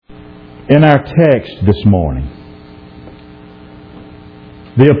In our text this morning,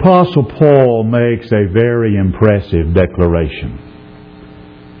 the Apostle Paul makes a very impressive declaration.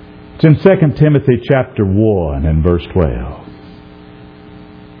 It's in 2 Timothy chapter 1 and verse 12.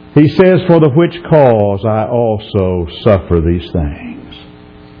 He says, "For the which cause I also suffer these things.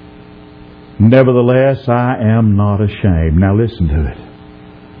 Nevertheless, I am not ashamed." Now listen to it.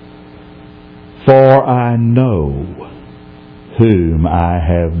 "For I know whom I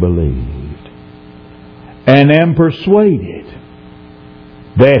have believed, and am persuaded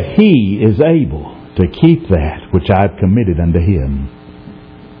that He is able to keep that which I have committed unto Him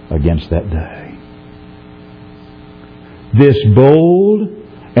against that day." This bold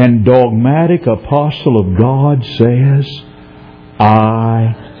and dogmatic apostle of God says,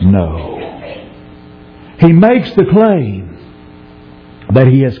 "I know." He makes the claim that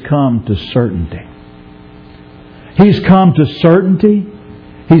he has come to certainty. He's come to certainty,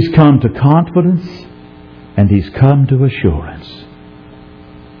 he's come to confidence, and he's come to assurance.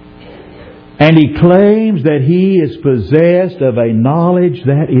 And he claims that he is possessed of a knowledge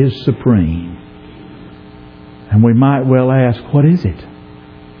that is supreme. And we might well ask, what is it?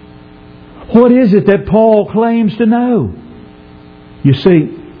 What is it that Paul claims to know? You see,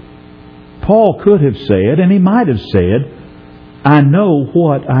 Paul could have said, and he might have said, "I know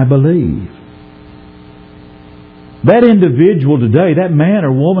what I believe." That individual today, that man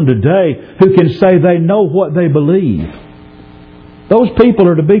or woman today who can say they know what they believe, those people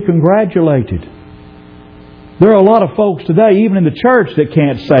are to be congratulated. There are a lot of folks today, even in the church, that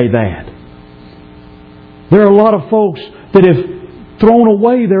can't say that. There are a lot of folks that have thrown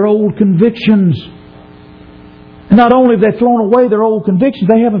away their old convictions. And not only have they thrown away their old convictions,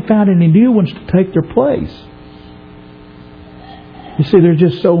 they haven't found any new ones to take their place. You see, there's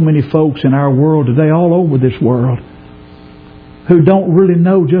just so many folks in our world today, all over this world, who don't really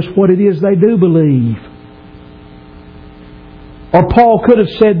know just what it is they do believe. Or Paul could have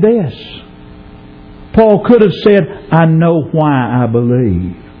said this. Paul could have said, "I know why I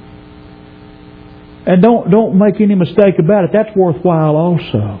believe." And don't make any mistake about it. That's worthwhile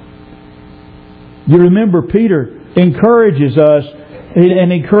also. You remember Peter encourages us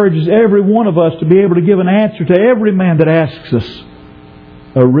and encourages every one of us to be able to give an answer to every man that asks us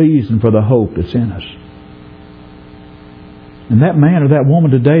a reason for the hope that's in us. And that man or that woman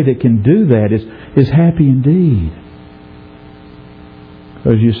today that can do that is happy indeed.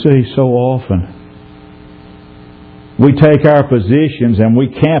 Because you see, so often we take our positions and we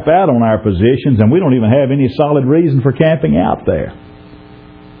camp out on our positions, and we don't even have any solid reason for camping out there.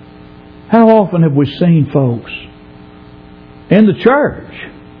 How often have we seen folks in the church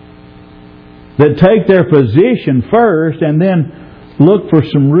that take their position first and then look for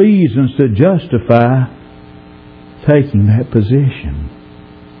some reasons to justify taking that position?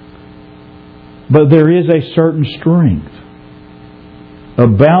 But there is a certain strength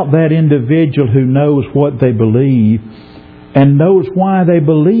about that individual who knows what they believe and knows why they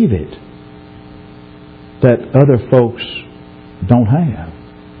believe it that other folks don't have.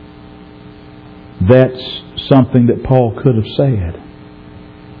 That's something that Paul could have said.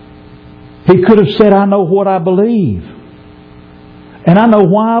 He could have said, "I know what I believe, and I know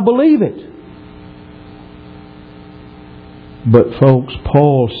why I believe it." But folks,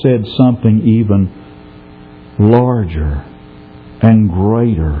 Paul said something even larger and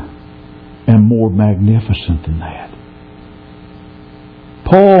greater and more magnificent than that.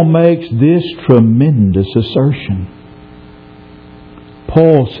 Paul makes this tremendous assertion.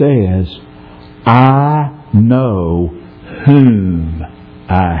 Paul says, "I know whom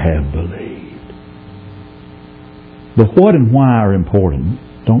I have believed." The what and why are important.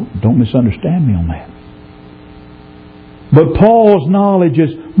 Don't misunderstand me on that. But Paul's knowledge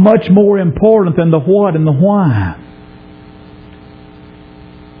is much more important than the what and the why.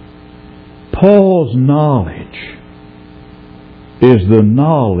 Paul's knowledge is the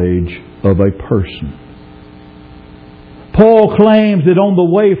knowledge of a person. Paul claims that on the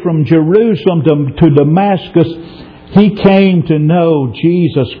way from Jerusalem to Damascus, he came to know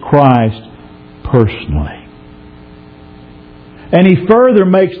Jesus Christ personally. And he further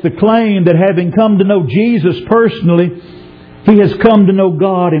makes the claim that having come to know Jesus personally, he has come to know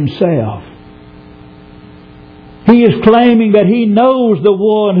God Himself. He is claiming that he knows the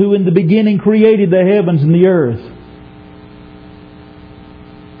one who in the beginning created the heavens and the earth.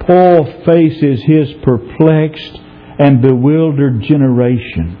 Paul faces his perplexed and bewildered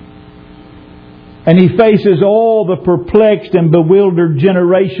generation. And he faces all the perplexed and bewildered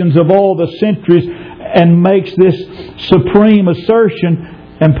generations of all the centuries and makes this supreme assertion.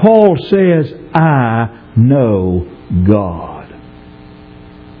 And Paul says, "I know God."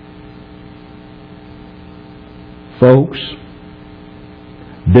 Folks,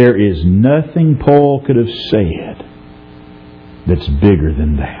 there is nothing Paul could have said that's bigger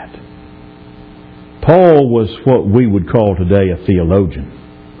than that. Paul was what we would call today a theologian.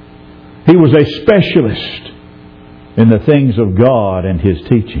 He was a specialist in the things of God and His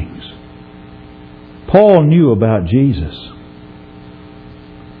teachings. Paul knew about Jesus.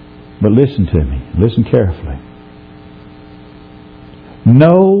 But listen to me. Listen carefully.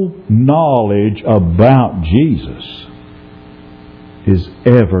 No knowledge about Jesus is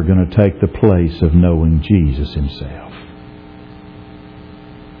ever going to take the place of knowing Jesus Himself.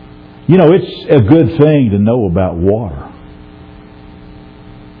 You know, it's a good thing to know about water.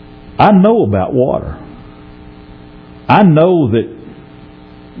 I know about water. I know that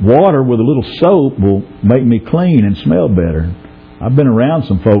water with a little soap will make me clean and smell better. I've been around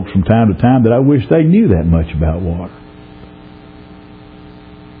some folks from time to time that I wish they knew that much about water.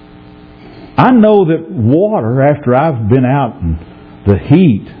 I know that water, after I've been out in the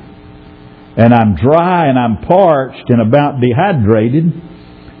heat and I'm dry and I'm parched and about dehydrated,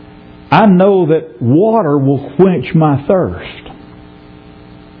 I know that water will quench my thirst.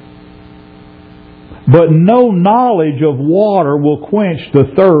 But no knowledge of water will quench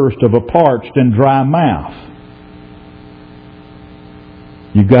the thirst of a parched and dry mouth.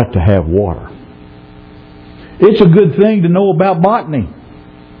 You've got to have water. It's a good thing to know about botany.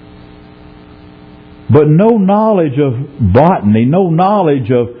 But no knowledge of botany, no knowledge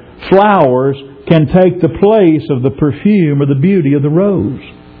of flowers can take the place of the perfume or the beauty of the rose.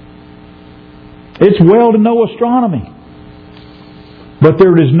 It's well to know astronomy. But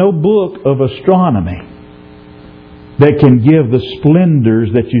there is no book of astronomy that can give the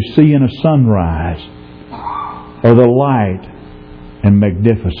splendors that you see in a sunrise or the light and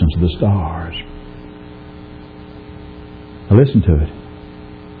magnificence of the stars. Now listen to it.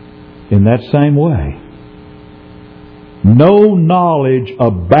 In that same way, no knowledge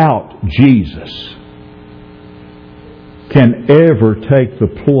about Jesus can ever take the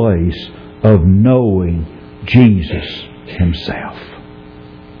place of knowing Jesus Himself.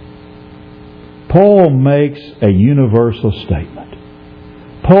 Paul makes a universal statement.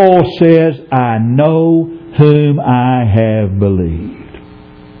 Paul says, I know whom I have believed.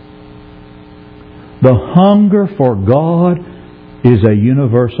 The hunger for God is a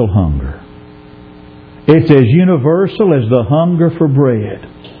universal hunger. It's as universal as the hunger for bread.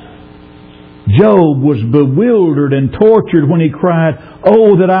 Job was bewildered and tortured when he cried,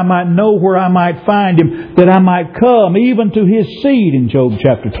 oh, that I might know where I might find Him, that I might come even to His seed, in Job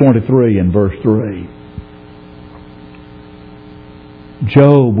chapter 23 and verse 3.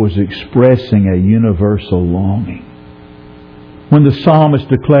 Job was expressing a universal longing. When the psalmist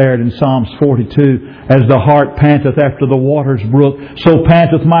declared in Psalms 42, as the hart panteth after the water's brook, so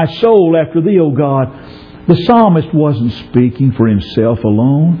panteth my soul after Thee, O God. The psalmist wasn't speaking for himself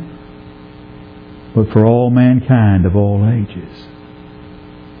alone, but for all mankind of all ages.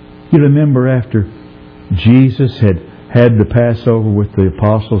 You remember after Jesus had the Passover with the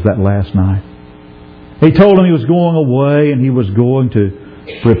apostles that last night? He told them He was going away and He was going to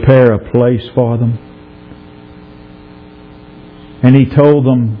prepare a place for them. And He told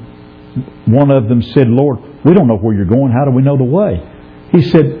them, one of them said, Lord, we don't know where You're going. How do we know the way? He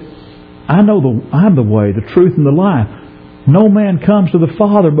said, I'm the way, the truth, and the life. No man comes to the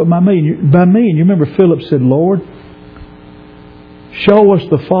Father but by me. And you remember Philip said, Lord, show us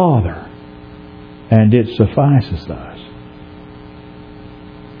the Father, and it suffices us.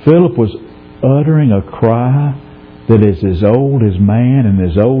 Philip was uttering a cry that is as old as man and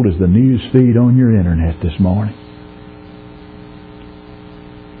as old as the news feed on your internet this morning.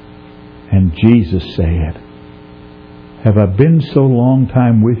 And Jesus said, have I been so long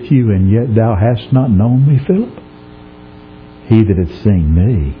time with you, and yet thou hast not known me, Philip? He that hath seen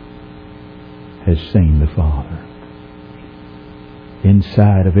me has seen the Father.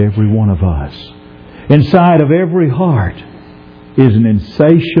 Inside of every one of us, inside of every heart, is an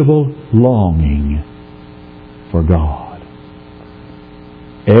insatiable longing for God.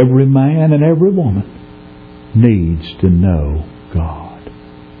 Every man and every woman needs to know God.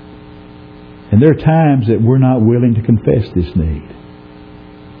 And there are times that we're not willing to confess this need.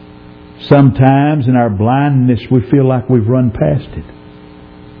 Sometimes in our blindness we feel like we've run past it.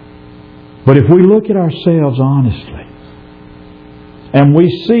 But if we look at ourselves honestly and we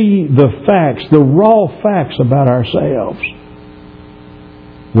see the facts, the raw facts about ourselves,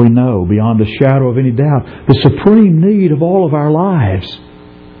 we know beyond a shadow of any doubt the supreme need of all of our lives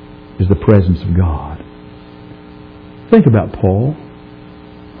is the presence of God. Think about Paul.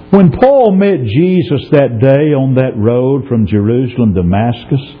 When Paul met Jesus that day on that road from Jerusalem to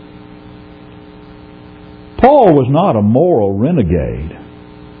Damascus, Paul Paul was not a moral renegade.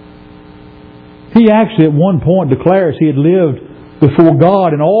 He actually at one point declares he had lived before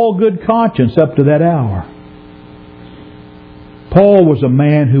God in all good conscience up to that hour. Paul was a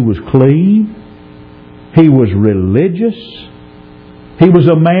man who was clean. He was religious. He was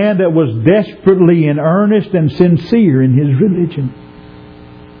a man that was desperately in earnest and sincere in his religion.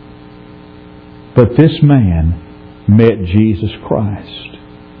 But this man met Jesus Christ.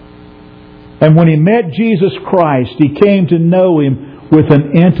 And when he met Jesus Christ, he came to know Him with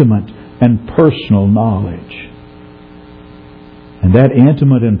an intimate and personal knowledge. And that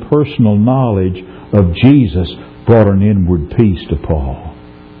intimate and personal knowledge of Jesus brought an inward peace to Paul.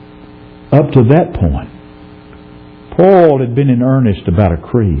 Up to that point, Paul had been in earnest about a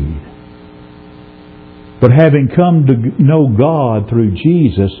creed. But having come to know God through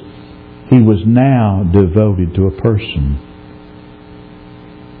Jesus, he was now devoted to a person.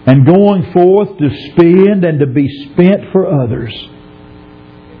 And going forth to spend and to be spent for others,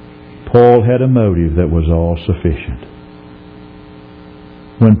 Paul had a motive that was all sufficient.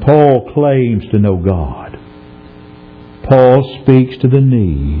 When Paul claims to know God, Paul speaks to the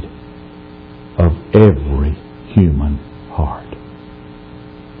need of every human heart.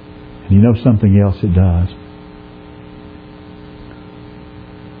 And you know something else it does?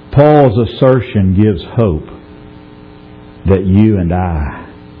 Paul's assertion gives hope that you and I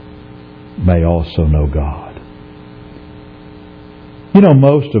may also know God. You know,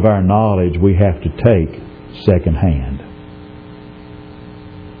 most of our knowledge we have to take secondhand.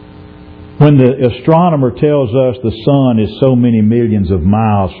 When the astronomer tells us the sun is so many millions of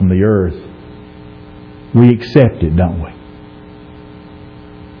miles from the earth, we accept it, don't we?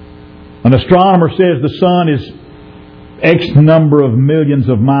 An astronomer says the sun is X number of millions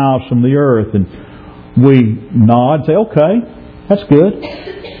of miles from the earth, and we nod and say, okay, that's good.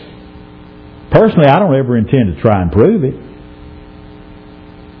 Personally, I don't ever intend to try and prove it.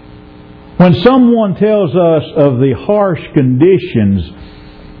 When someone tells us of the harsh conditions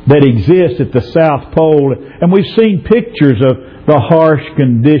that exist at the South Pole, and we've seen pictures of the harsh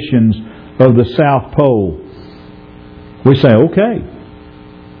conditions of the South Pole, we say, okay,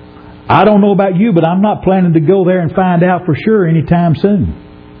 I don't know about you, but I'm not planning to go there and find out for sure anytime soon.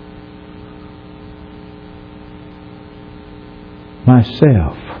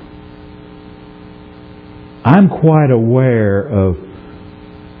 Myself, I'm quite aware of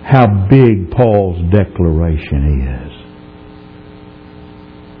how big Paul's declaration is.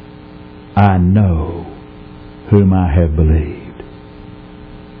 I know whom I have believed.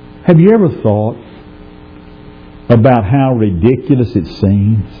 Have you ever thought about how ridiculous it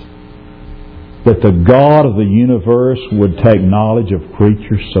seems that the God of the universe would take knowledge of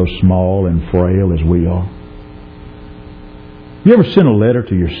creatures so small and frail as we are? You ever sent a letter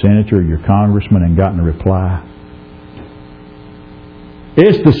to your senator or your congressman and gotten a reply?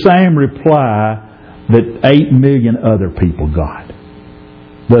 It's the same reply that 8 million other people got.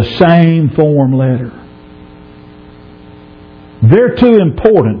 The same form letter. They're too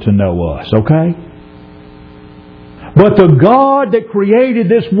important to know us, okay? But the God that created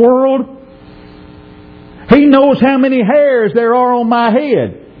this world, He knows how many hairs there are on my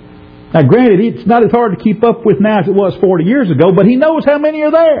head. Now granted, it's not as hard to keep up with now as it was 40 years ago, but He knows how many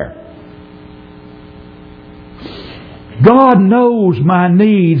are there. God knows my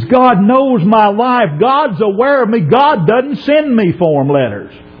needs. God knows my life. God's aware of me. God doesn't send me form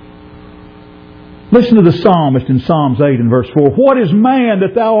letters. Listen to the psalmist in Psalms 8 and verse 4. What is man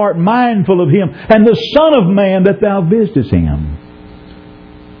that Thou art mindful of him, and the Son of man that Thou visitest him?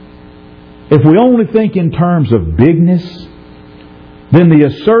 If we only think in terms of bigness, then the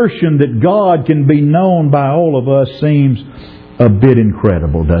assertion that God can be known by all of us seems a bit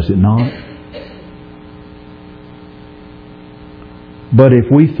incredible, does it not? But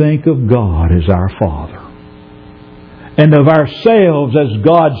if we think of God as our Father, and of ourselves as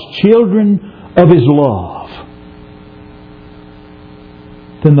God's children of His love,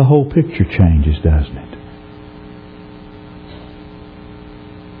 then the whole picture changes, doesn't it?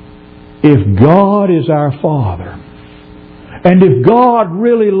 If God is our Father, and if God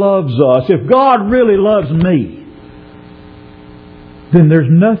really loves us, if God really loves me, then there's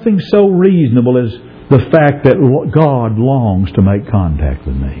nothing so reasonable as the fact that God longs to make contact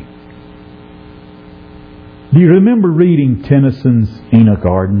with me. Do you remember reading Tennyson's Enoch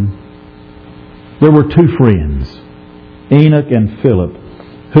Arden? There were two friends, Enoch and Philip,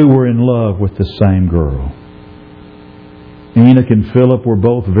 who were in love with the same girl. Enoch and Philip were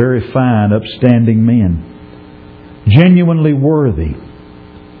both very fine, upstanding men, genuinely worthy.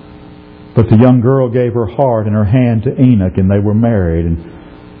 But the young girl gave her heart and her hand to Enoch, and they were married.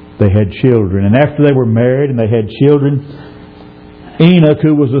 And they had children. And after they were married and they had children, Enoch,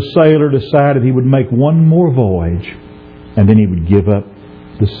 who was a sailor, decided he would make one more voyage and then he would give up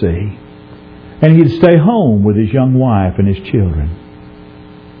the sea. And he'd stay home with his young wife and his children.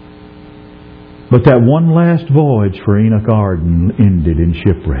 But that one last voyage for Enoch Arden ended in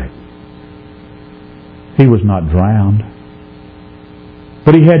shipwreck. He was not drowned,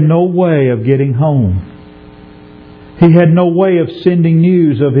 but he had no way of getting home. He had no way of sending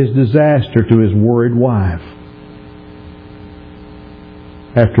news of his disaster to his worried wife.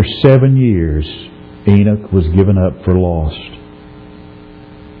 After 7 years, Enoch was given up for lost.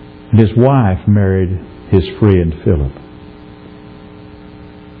 And his wife married his friend Philip.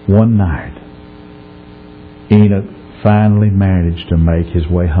 One night, Enoch finally managed to make his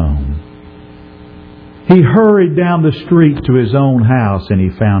way home. He hurried down the street to his own house and he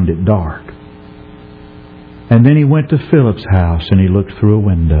found it dark. And then he went to Philip's house and he looked through a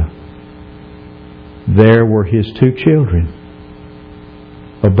window. There were his 2 children,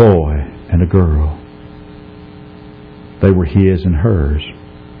 a boy and a girl. They were his and hers.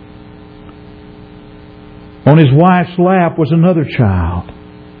 On his wife's lap was another child.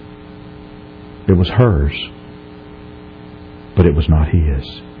 It was hers, but it was not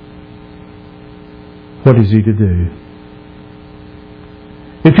his. What is he to do?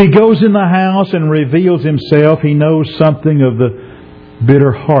 If he goes in the house and reveals himself, he knows something of the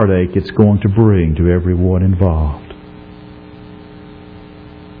bitter heartache it's going to bring to everyone involved.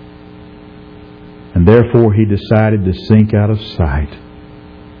 And therefore he decided to sink out of sight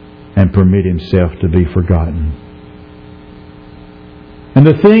and permit himself to be forgotten. And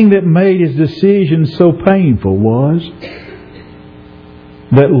the thing that made his decision so painful was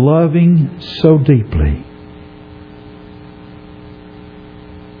that loving so deeply,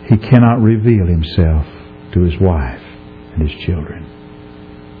 he cannot reveal himself to his wife and his children.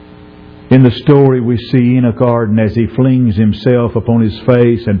 In the story we see Enoch Arden as he flings himself upon his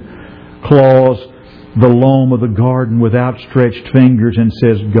face and claws the loam of the garden with outstretched fingers and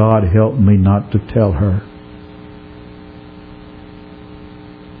says, God, help me not to tell her.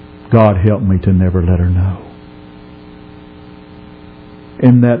 God, help me to never let her know.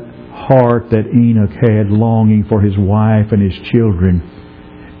 In that heart that Enoch had longing for his wife and his children,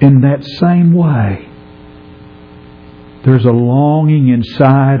 in that same way, there's a longing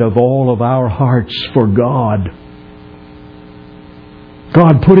inside of all of our hearts for God.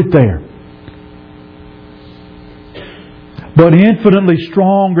 God put it there. But infinitely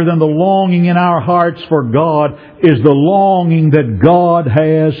stronger than the longing in our hearts for God is the longing that God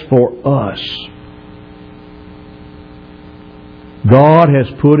has for us. God has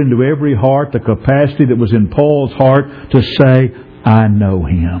put into every heart the capacity that was in Paul's heart to say, I know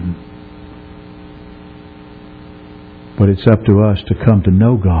Him. But it's up to us to come to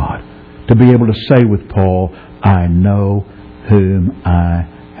know God, to be able to say with Paul, I know whom I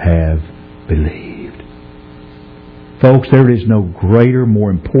have believed. Folks, there is no greater, more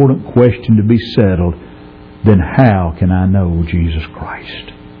important question to be settled than how can I know Jesus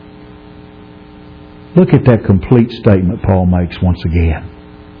Christ? Look at that complete statement Paul makes once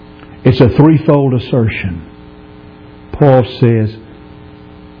again. It's a threefold assertion. Paul says,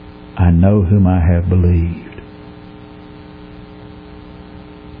 I know whom I have believed,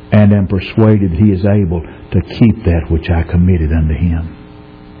 and am persuaded He is able to keep that which I committed unto Him.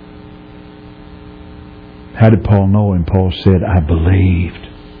 How did Paul know Him? Paul said, I believed.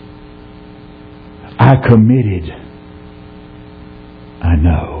 I committed. I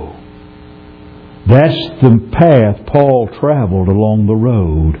know. That's the path Paul traveled along the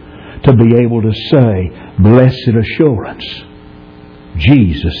road to be able to say, blessed assurance,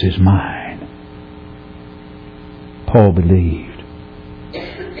 Jesus is mine. Paul believed.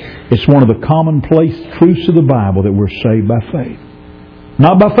 It's one of the commonplace truths of the Bible that we're saved by faith.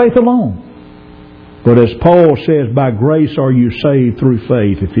 Not by faith alone, but as Paul says, by grace are you saved through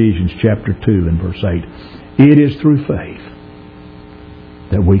faith, Ephesians chapter 2 and verse 8. It is through faith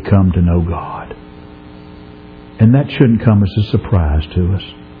that we come to know God. And that shouldn't come as a surprise to us.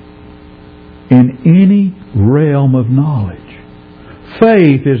 In any realm of knowledge,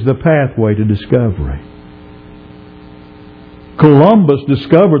 faith is the pathway to discovery. Columbus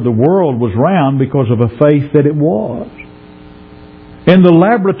discovered the world was round because of a faith that it was. In the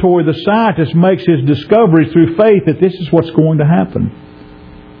laboratory, the scientist makes his discovery through faith that this is what's going to happen.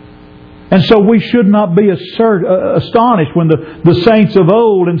 And so we should not be astonished when the saints of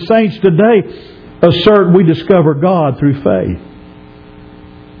old and saints today assert we discover God through faith.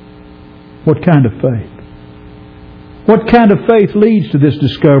 What kind of faith? What kind of faith leads to this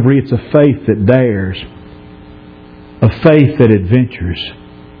discovery? It's a faith that dares, a faith that adventures,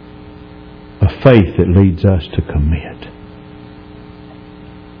 faith that leads us to commit.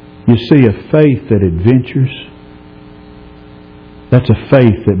 You see, a faith that adventures, that's a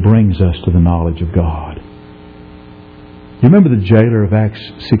faith that brings us to the knowledge of God. You remember the jailer of Acts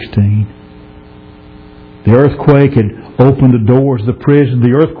 16? The earthquake had opened the doors of the prison.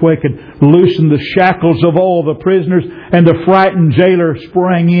 The earthquake had loosened the shackles of all the prisoners. And the frightened jailer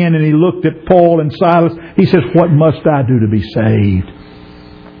sprang in and he looked at Paul and Silas. He says, "What must I do to be saved?"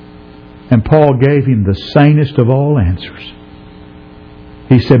 And Paul gave him the sanest of all answers.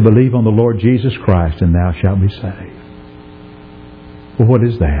 He said, "Believe on the Lord Jesus Christ and thou shalt be saved." Well, what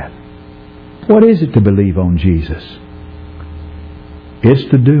is that? What is it to believe on Jesus? It's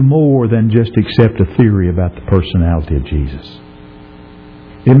to do more than just accept a theory about the personality of Jesus.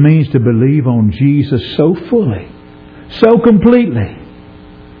 It means to believe on Jesus so fully, so completely,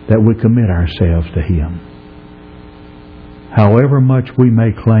 that we commit ourselves to Him. However much we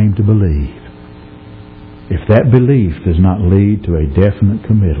may claim to believe, if that belief does not lead to a definite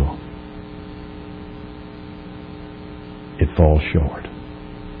committal, it falls short.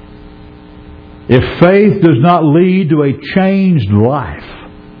 If faith does not lead to a changed life,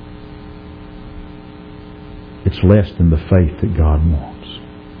 it's less than the faith that God wants.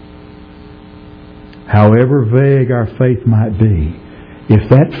 However vague our faith might be, if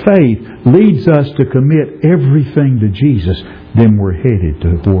that faith leads us to commit everything to Jesus, then we're headed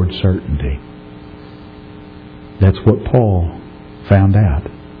toward certainty. That's what Paul found out.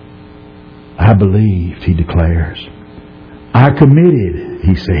 I believed, he declares. I committed,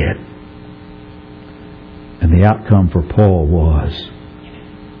 he said. And the outcome for Paul was,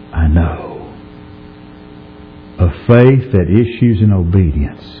 I know. A faith that issues in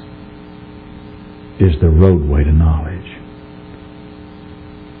obedience is the roadway to knowledge.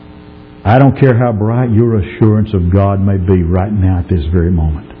 I don't care how bright your assurance of God may be right now at this very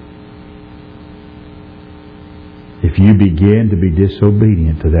moment. If you begin to be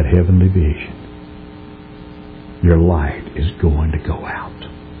disobedient to that heavenly vision, your light is going to go out.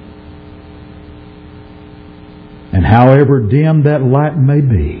 And however dim that light may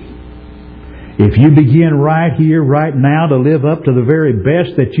be, if you begin right here, right now, to live up to the very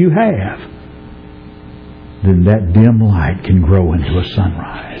best that you have, then that dim light can grow into a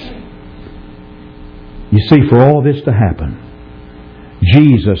sunrise. You see, for all this to happen,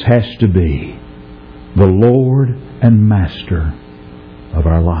 Jesus has to be the Lord and Master of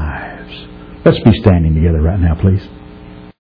our lives. Let's be standing together right now, please.